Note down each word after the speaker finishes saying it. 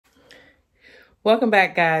Welcome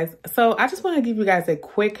back, guys. So I just want to give you guys a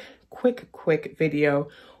quick video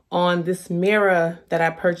on this mirror that I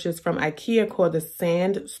purchased from Ikea called the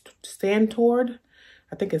Sandtorg.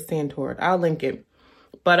 I think it's Sandtorg. I'll link it.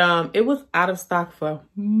 But it was out of stock for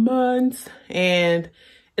months, and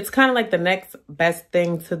it's kind of like the next best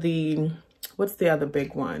thing to the, what's the other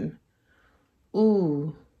big one?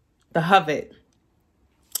 Ooh, the Hopee.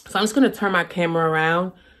 So I'm just going to turn my camera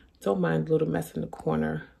around. Don't mind a little mess in the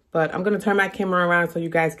corner. But I'm going to turn my camera around so you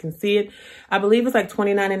guys can see it. I believe it's like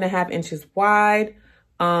 29.5 inches wide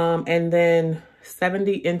and then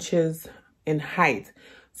 70 inches in height.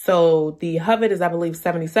 So the Hopee is, I believe,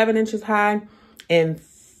 77 inches high and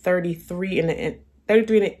 33 and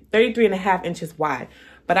a half inches wide.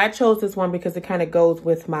 But I chose this one because it kind of goes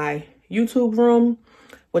with my YouTube room,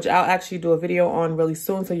 which I'll actually do a video on really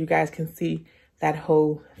soon so you guys can see that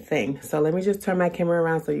whole thing. So let me just turn my camera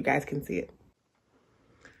around so you guys can see it.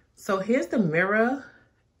 So here's the mirror.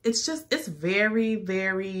 It's very,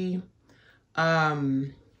 very,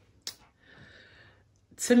 to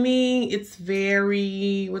me, it's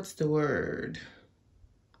very, what's the word?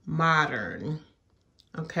 Modern,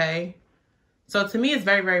 okay? So to me, it's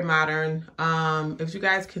very, very modern. If you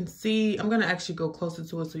guys can see, I'm gonna actually go closer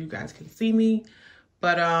to it so you guys can see me.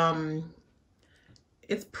 But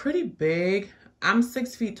it's pretty big. I'm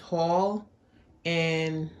 6 feet tall,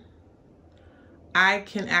 and I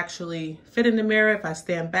can actually fit in the mirror if I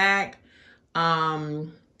stand back. I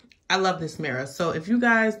love this mirror. So if you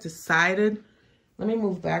guys decided, let me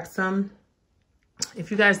move back some.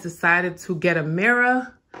 If you guys decided to get a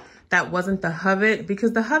mirror that wasn't the Hopee,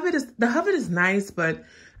 because the Hopee is nice, but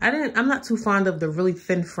I'm not too fond of the really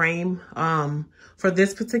thin frame for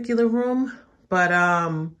this particular room, but I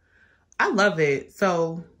love it.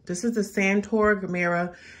 So this is the Sandtorg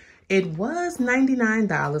mirror. It was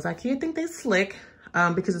 $99. I can't think they slick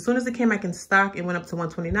because as soon as it came back in stock, it went up to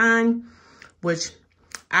 $129, which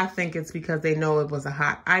I think it's because they know it was a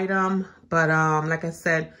hot item. But like I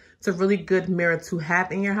said, it's a really good mirror to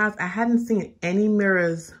have in your house. I hadn't seen any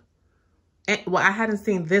mirrors. Well, I hadn't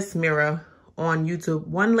seen this mirror on YouTube.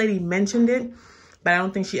 One lady mentioned it, but I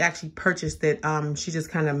don't think she actually purchased it. She just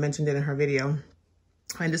kind of mentioned it in her video.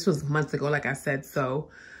 And this was months ago, like I said. So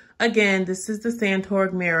again, this is the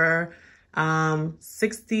Sandtorg mirror,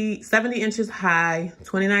 70 inches high,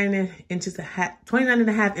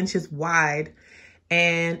 29.5 inches wide,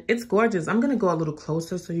 and it's gorgeous. I'm gonna go a little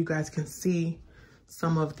closer so you guys can see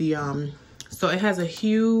some of the, so it has a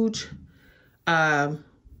huge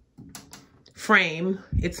frame.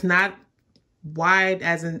 It's not wide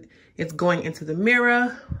as in it's going into the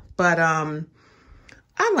mirror, but I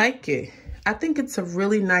like it. I think it's a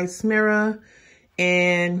really nice mirror.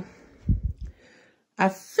 And I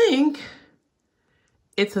think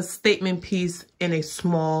it's a statement piece in a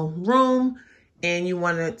small room, and you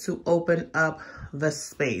want it to open up the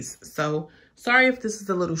space. So sorry if this is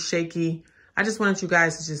a little shaky. I just wanted you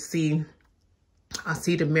guys to just see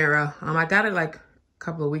the mirror. I got it like a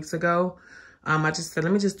couple of weeks ago. I just said,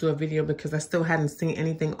 let me just do a video because I still hadn't seen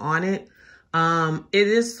anything on it. It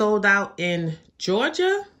is sold out in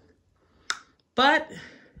Georgia, but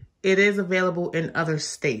it is available in other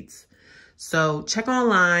states. So check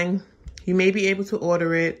online. You may be able to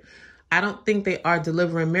order it. I don't think they are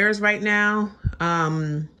delivering mirrors right now.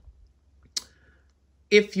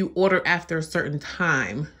 If you order after a certain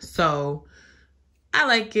time. So I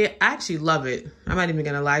like it. I actually love it. I'm not even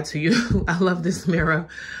gonna lie to you. I love this mirror.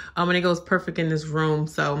 And it goes perfect in this room.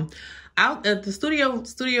 So the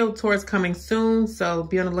studio tour is coming soon, so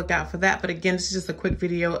be on the lookout for that. But again, this is just a quick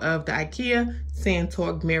video of the Ikea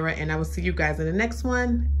Sandtorg mirror, and I will see you guys in the next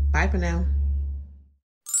one. Bye for now.